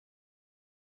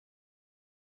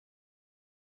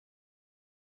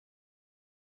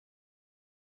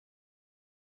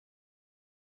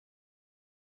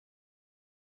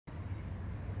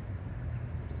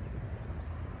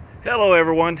Hello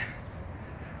everyone.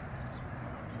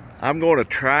 I'm going to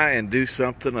try and do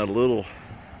something a little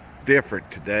different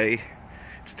today.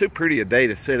 It's too pretty a day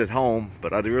to sit at home,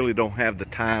 but I really don't have the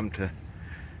time to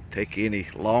take any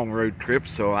long road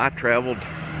trips, so I traveled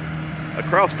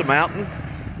across the mountain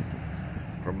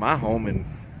from my home in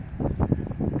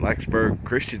Blacksburg,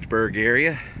 Christiansburg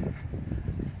area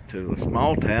to the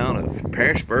small town of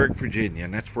Pearisburg, Virginia,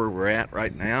 and that's where we're at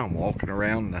right now. I'm walking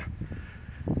around the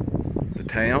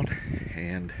town,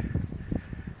 and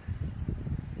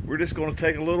we're just going to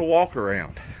take a little walk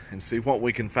around and see what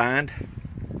we can find.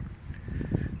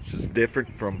 This is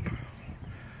different from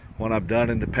what I've done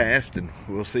in the past, and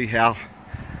we'll see how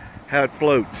it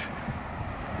floats.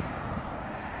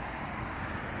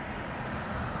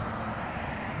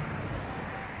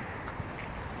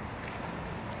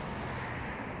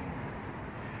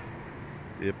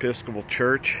 The Episcopal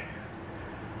Church.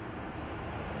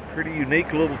 Pretty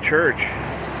unique little church,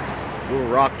 little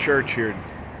rock church here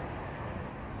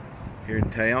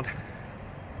in town.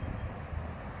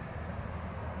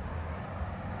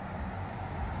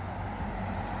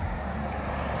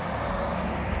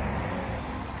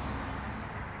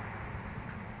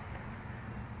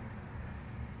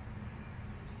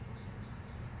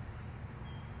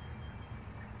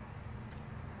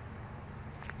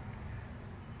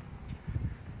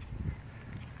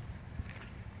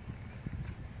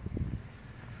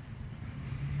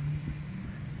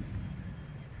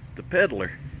 The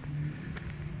peddler.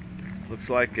 Looks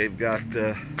like they've got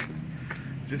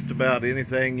just about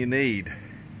anything you need.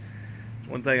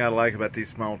 One thing I like about these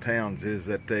small towns is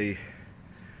that they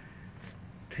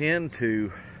tend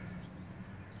to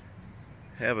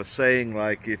have a saying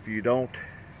like, if we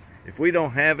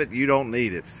don't have it, you don't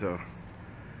need it. So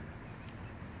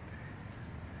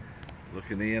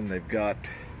looking in, they've got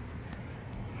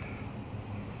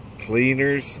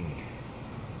cleaners and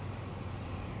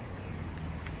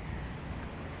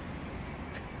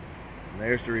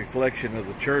there's the reflection of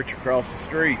the church across the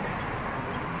street.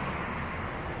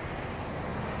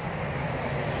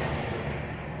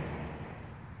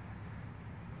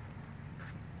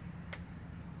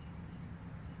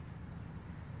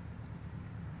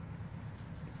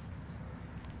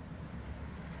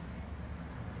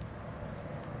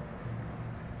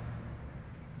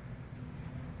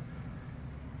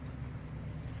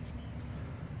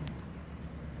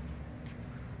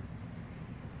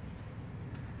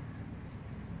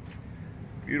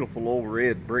 Beautiful old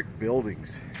red brick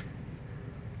buildings.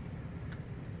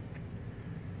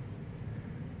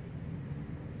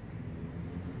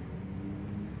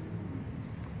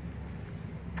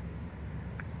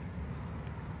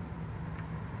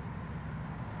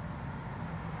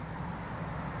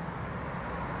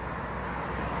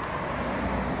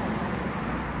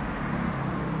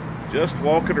 Just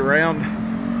walking around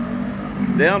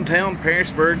downtown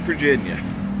Pearisburg, Virginia.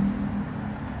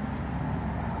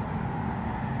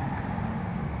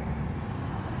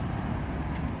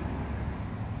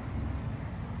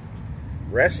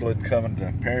 Wrestling coming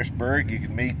to Pearisburg. You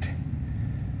can meet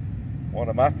one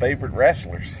of my favorite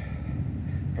wrestlers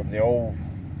from the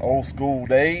old school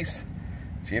days,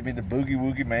 Jimmy the Boogie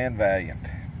Woogie Man Valiant.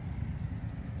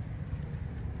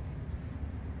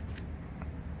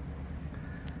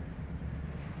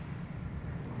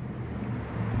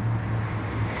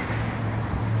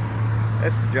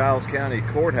 That's the Giles County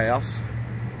Courthouse.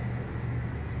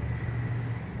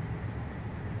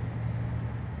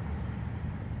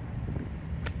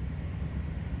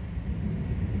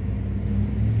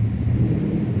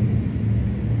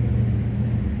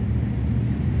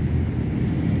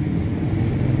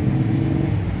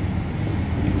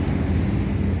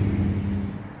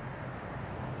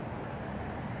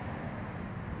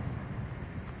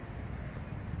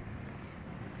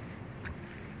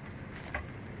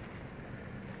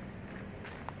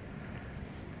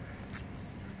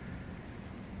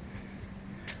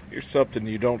 Here's something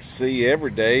you don't see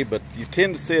every day, but you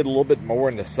tend to see it a little bit more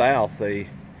in the South. A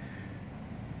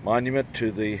monument to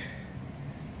the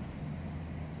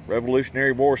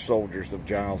Revolutionary War soldiers of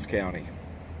Giles County.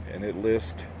 And it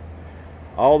lists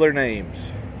all their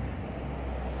names.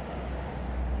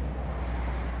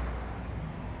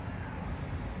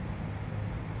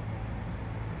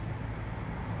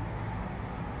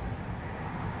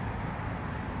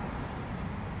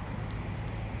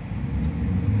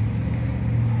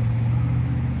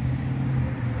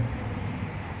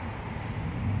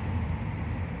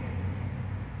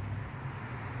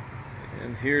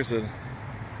 And here's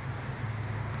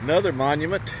another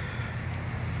monument.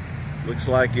 Looks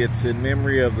like it's in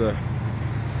memory of the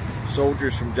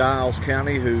soldiers from Giles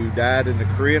County who died in the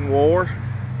Korean War.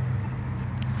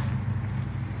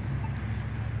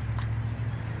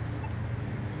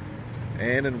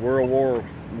 and in World War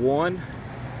I.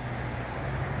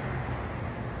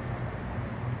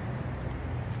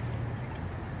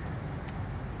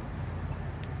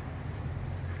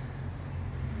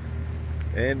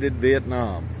 And in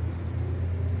Vietnam.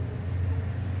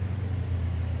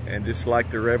 And just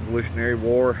like the Revolutionary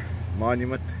War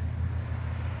monument,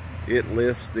 it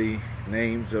lists the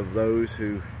names of those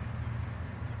who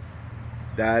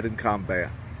died in combat.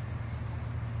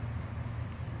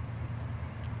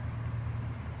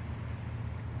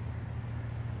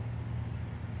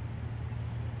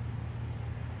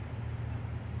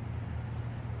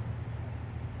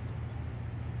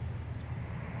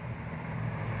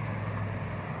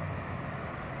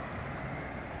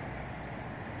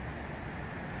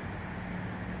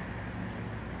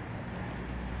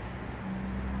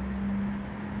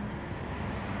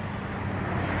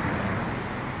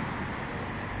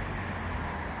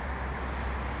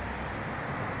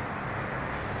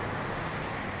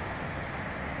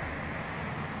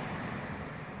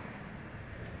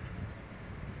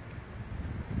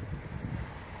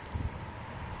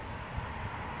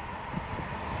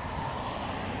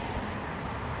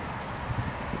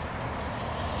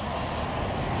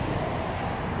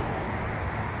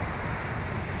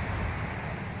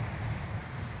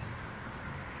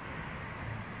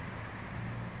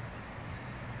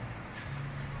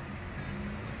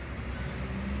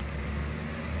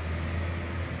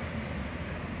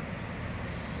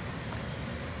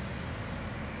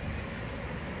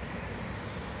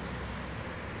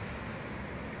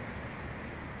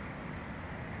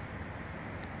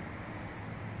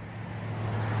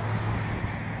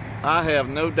 I have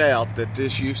no doubt that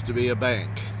this used to be a bank,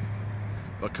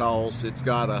 because it's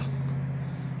got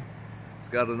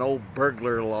an old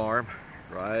burglar alarm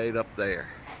right up there.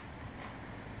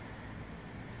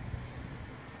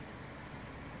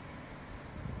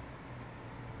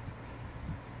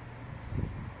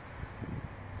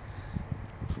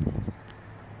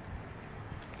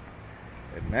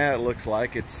 And now it looks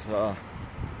like it's a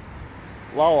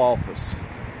law office.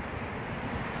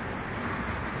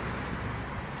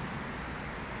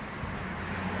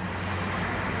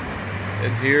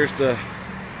 And here's the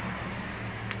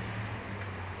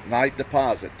night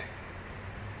deposit.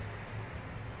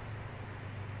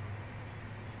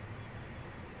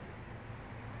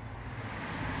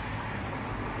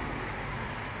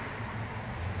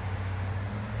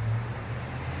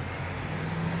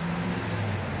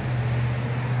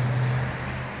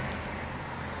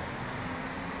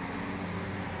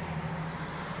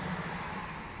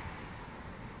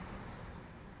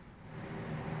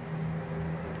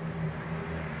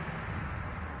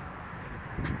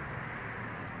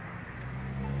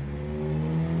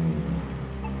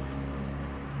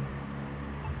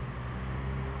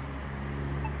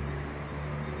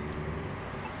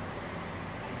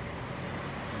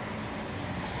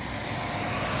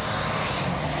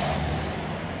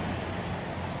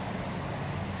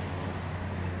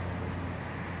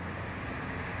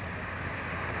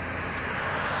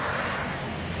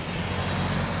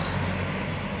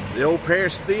 The old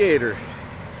Pearis Theater.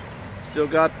 Still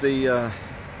got the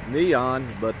neon,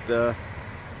 but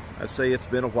I say it's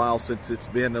been a while since it's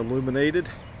been illuminated.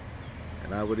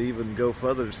 And I would even go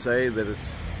further to say that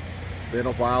it's been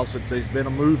a while since there's been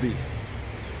a movie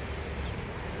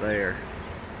there.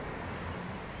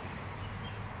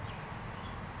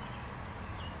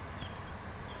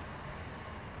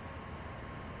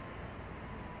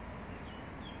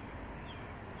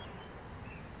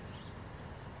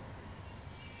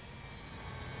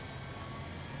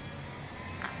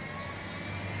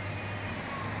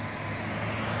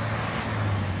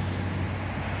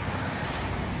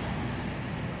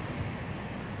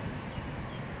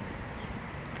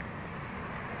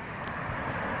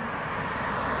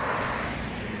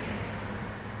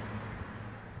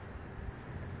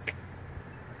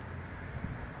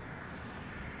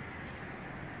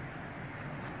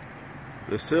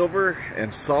 The Silver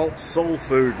and Salt Soul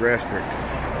Food Restaurant,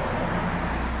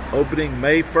 opening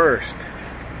May 1st.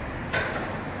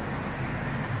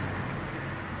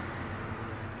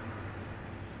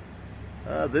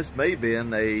 This may have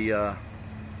been a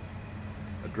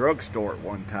drugstore at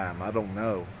one time, I don't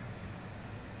know.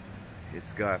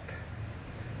 It's got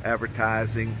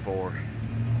advertising for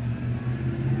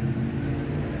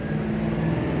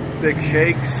thick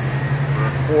shakes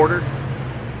for $1,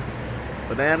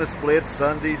 banana splits,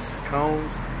 sundaes,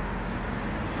 cones,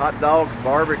 hot dogs,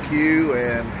 barbecue,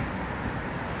 and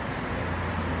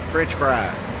French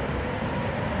fries.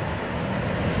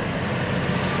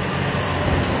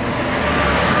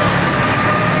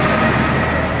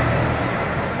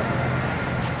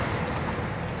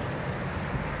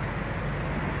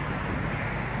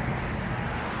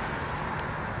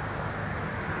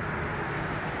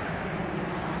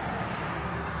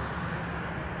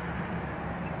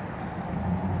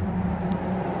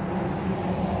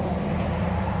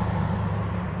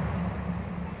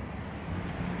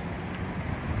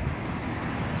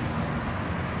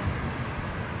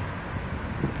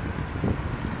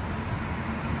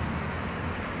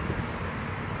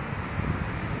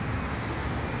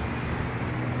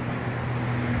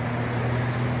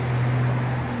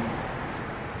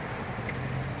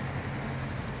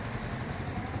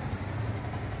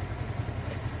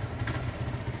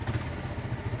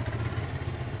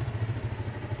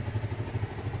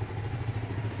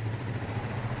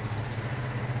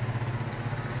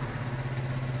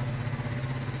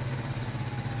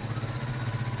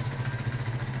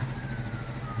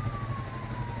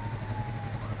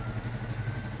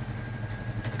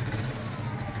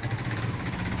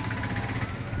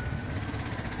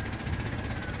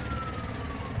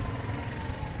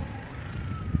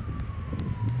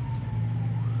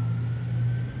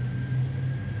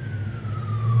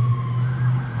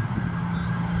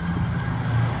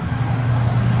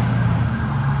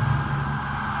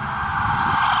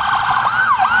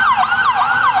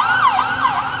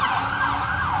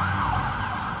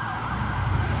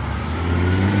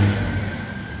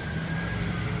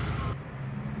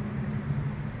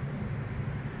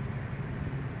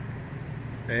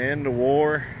 And the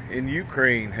war in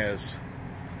Ukraine has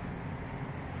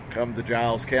come to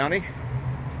Giles County.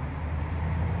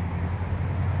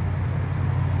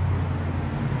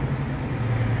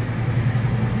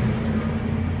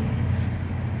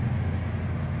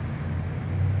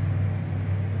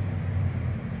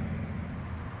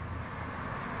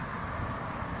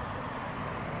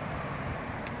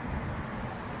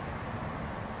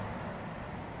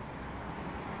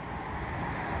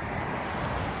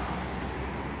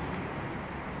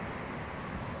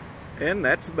 And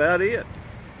that's about it.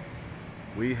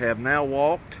 We have now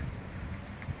walked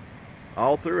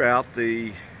all throughout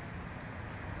the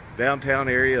downtown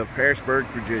area of Pearisburg,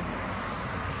 Virginia.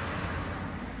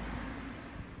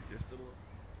 Just a little.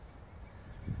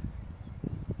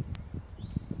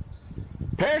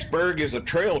 Pearisburg is a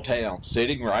trail town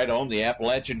sitting right on the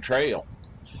Appalachian Trail.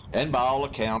 And by all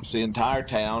accounts, the entire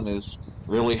town is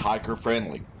really hiker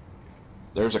friendly.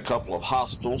 There's a couple of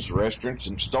hostels, restaurants,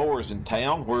 and stores in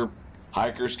town where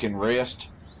hikers can rest,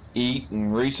 eat,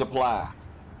 and resupply.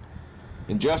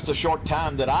 In just a short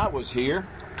time that I was here,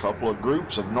 a couple of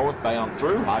groups of northbound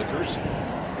through hikers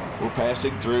were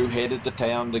passing through, headed to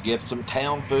town to get some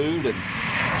town food and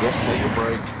just take a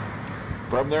break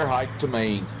from their hike to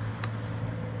Maine.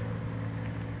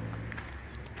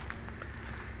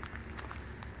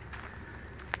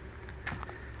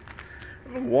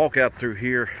 I'm going to walk out through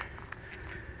here,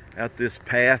 out this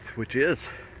path, which is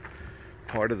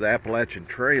part of the Appalachian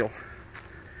Trail,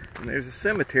 and there's a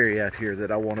cemetery out here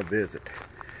that I want to visit,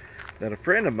 that a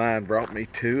friend of mine brought me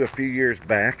to a few years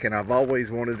back, and I've always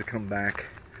wanted to come back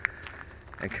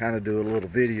and kind of do a little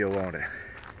video on it.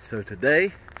 So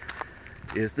today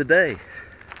is the day.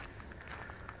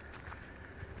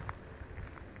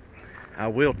 I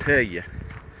will tell you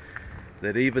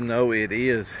that even though it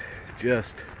is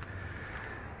just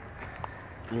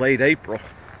late April,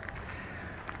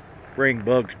 bring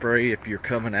bug spray if you're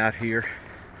coming out here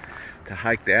to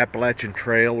hike the Appalachian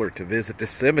Trail or to visit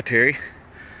this cemetery,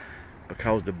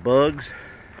 because the bugs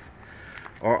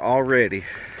are already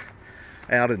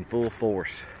out in full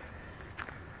force.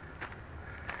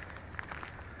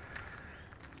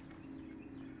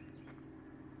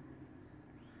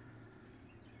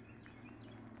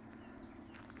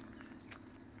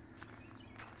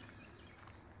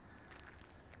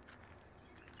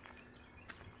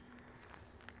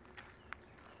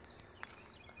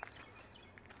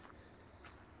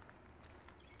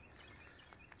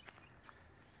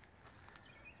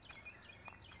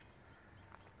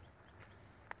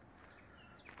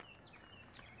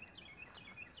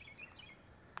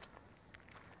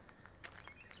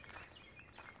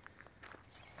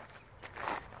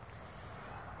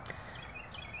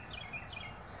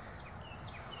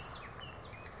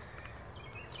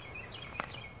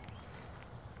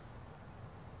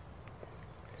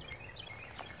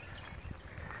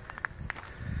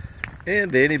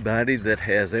 And anybody that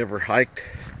has ever hiked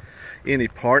any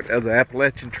part of the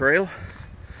Appalachian Trail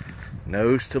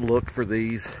knows to look for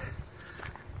these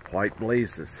white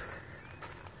blazes.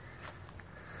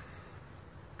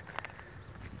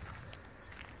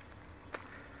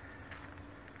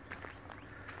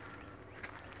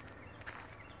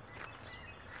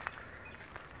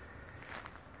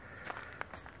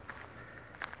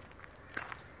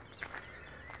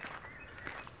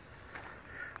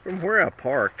 From where I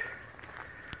parked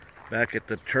back at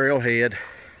the trailhead,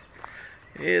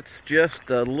 it's just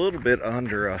a little bit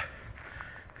under a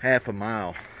half a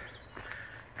mile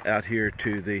out here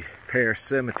to the Pearis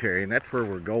Cemetery, and that's where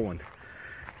we're going.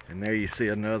 And there you see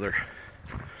another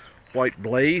white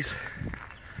blaze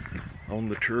on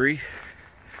the tree,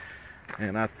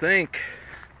 and I think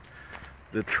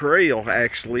the trail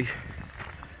actually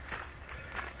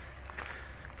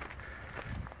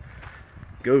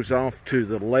goes off to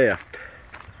the left.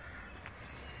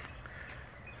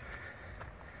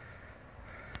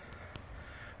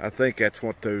 I think that's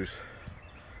what those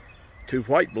two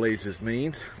white blazes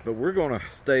means, but we're going to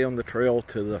stay on the trail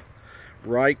to the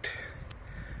right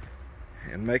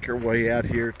and make our way out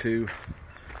here to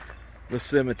the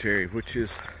cemetery, which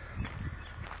is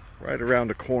right around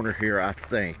the corner here, I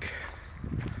think.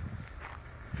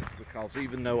 Because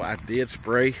even though I did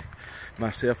spray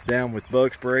myself down with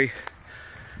bug spray,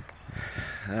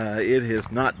 it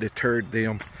has not deterred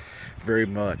them very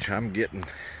much. I'm getting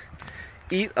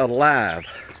eat alive.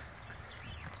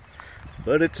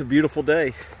 But it's a beautiful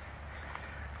day,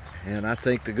 and I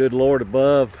thank the good Lord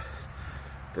above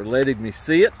for letting me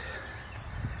see it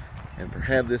and for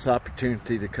having this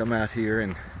opportunity to come out here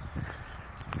and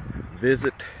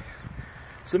visit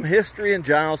some history in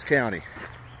Giles County.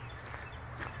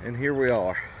 And here we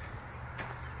are.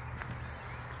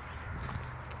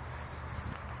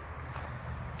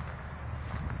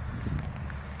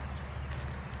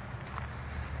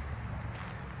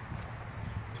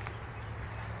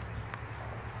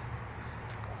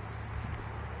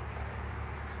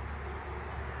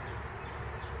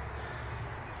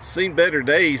 Seen better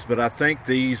days, but I think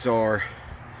these are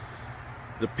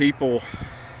the people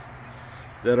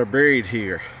that are buried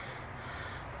here.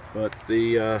 But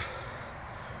the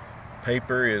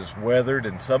paper is weathered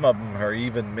and some of them are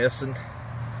even missing.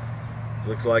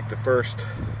 Looks like the first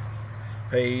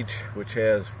page, which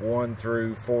has 1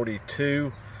 through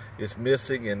 42, is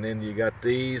missing, and then you got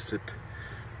these that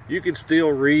you can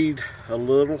still read a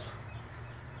little.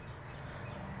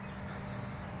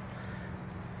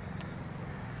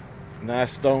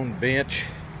 Nice stone bench.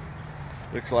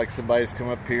 Looks like somebody's come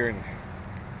up here and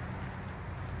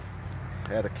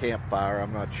had a campfire.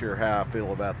 I'm not sure how I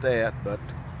feel about that, but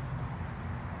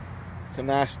it's a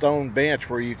nice stone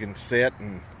bench where you can sit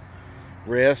and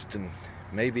rest and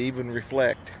maybe even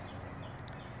reflect.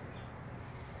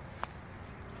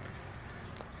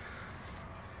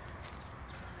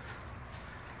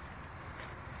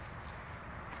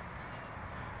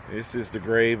 This is the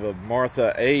grave of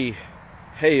Martha A.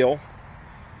 Hale,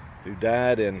 who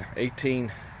died in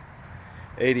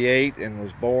 1888 and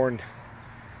was born,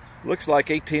 looks like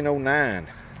 1809.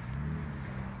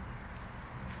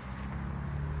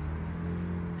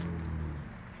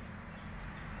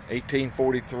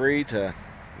 (1843 to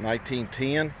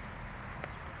 1910).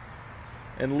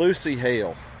 And Lucy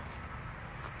Hale,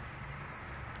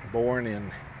 born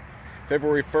in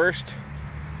February 1st,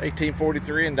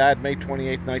 1843 and died May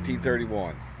 28,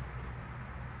 1931.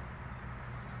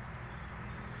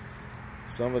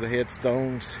 Some of the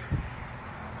headstones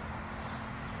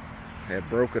have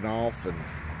broken off and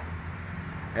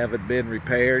haven't been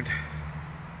repaired.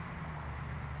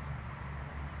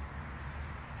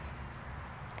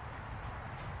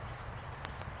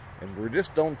 And we're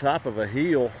just on top of a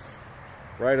hill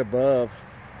right above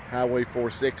Highway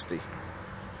 460,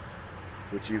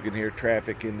 which you can hear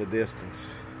traffic in the distance.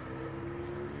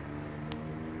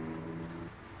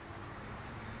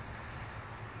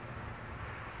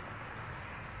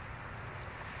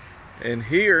 And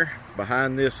here,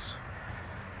 behind this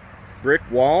brick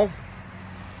wall,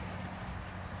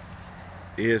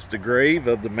 is the grave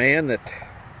of the man that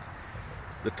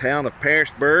the town of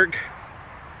Pearisburg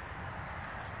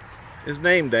is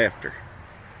named after.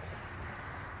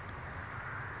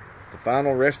 The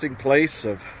final resting place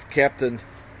of Captain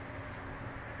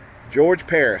George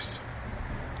Pearis,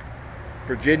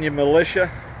 Virginia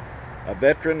militia, a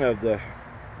veteran of the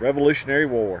Revolutionary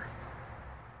War.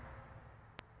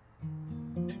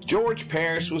 George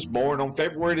Pearis was born on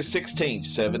February 16,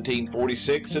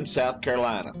 1746 in South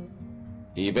Carolina.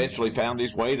 He eventually found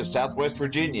his way to Southwest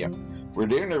Virginia, where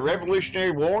during the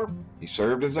Revolutionary War, he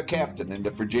served as a captain in the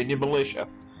Virginia militia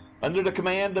under the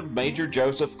command of Major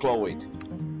Joseph Cloyd.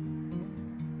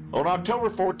 On October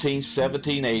 14,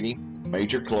 1780,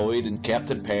 Major Cloyd and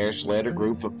Captain Pearis led a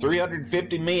group of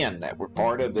 350 men that were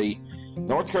part of the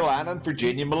North Carolina and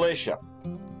Virginia militia.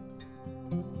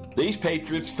 These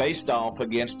patriots faced off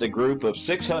against a group of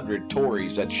 600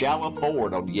 Tories at Shallow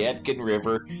Ford on the Yadkin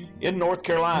River in North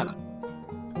Carolina.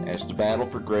 As the battle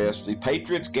progressed, the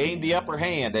patriots gained the upper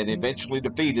hand and eventually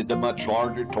defeated the much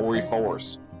larger Tory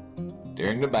force.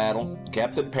 During the battle,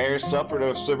 Captain Pearis suffered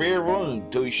a severe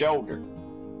wound to his shoulder,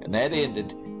 and that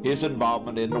ended his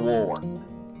involvement in the war.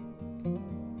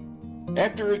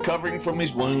 After recovering from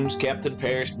his wounds, Captain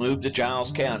Pearis moved to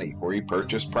Giles County, where he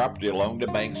purchased property along the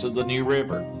banks of the New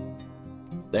River.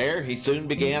 There, he soon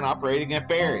began operating a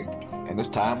ferry, and as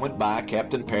time went by,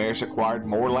 Captain Pearis acquired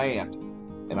more land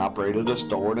and operated a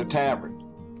store and a tavern,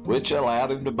 which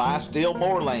allowed him to buy still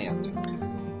more land.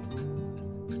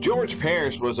 George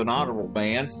Pearis was an honorable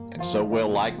man, and so well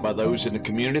liked by those in the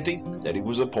community that he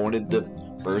was appointed the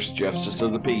first Justice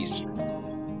of the Peace.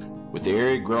 With the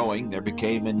area growing, there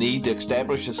became a need to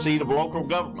establish a seat of local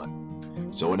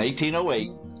government. So in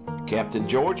 1808, Captain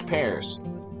George Pearis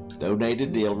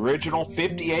donated the original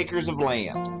 50 acres of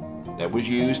land that was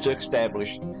used to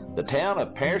establish the town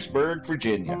of Pearisburg,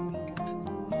 Virginia.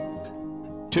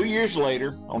 2 years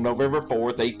later, on November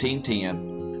 4th,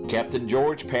 1810, Captain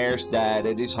George Pearis died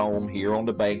at his home here on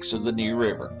the banks of the New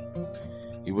River.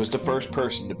 He was the first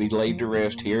person to be laid to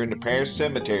rest here in the Pearis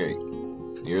Cemetery,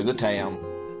 near the town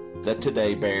that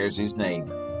today bears his name.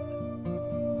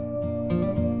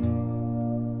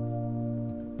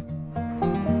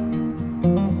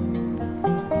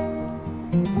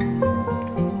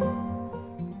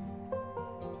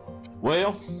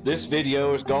 Well, this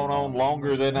video has gone on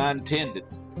longer than I intended,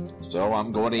 so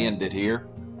I'm going to end it here.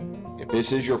 If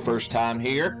this is your first time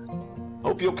here,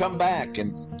 hope you'll come back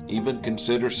and even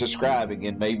consider subscribing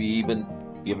and maybe even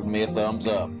giving me a thumbs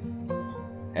up.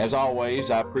 As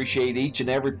always, I appreciate each and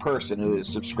every person who has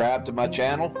subscribed to my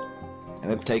channel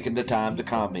and have taken the time to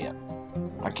comment.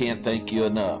 I can't thank you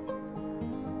enough.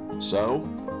 So,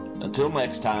 until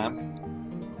next time,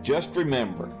 just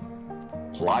remember,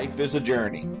 life is a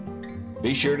journey.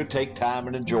 Be sure to take time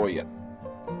and enjoy it.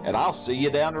 And I'll see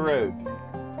you down the road.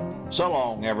 So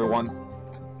long, everyone.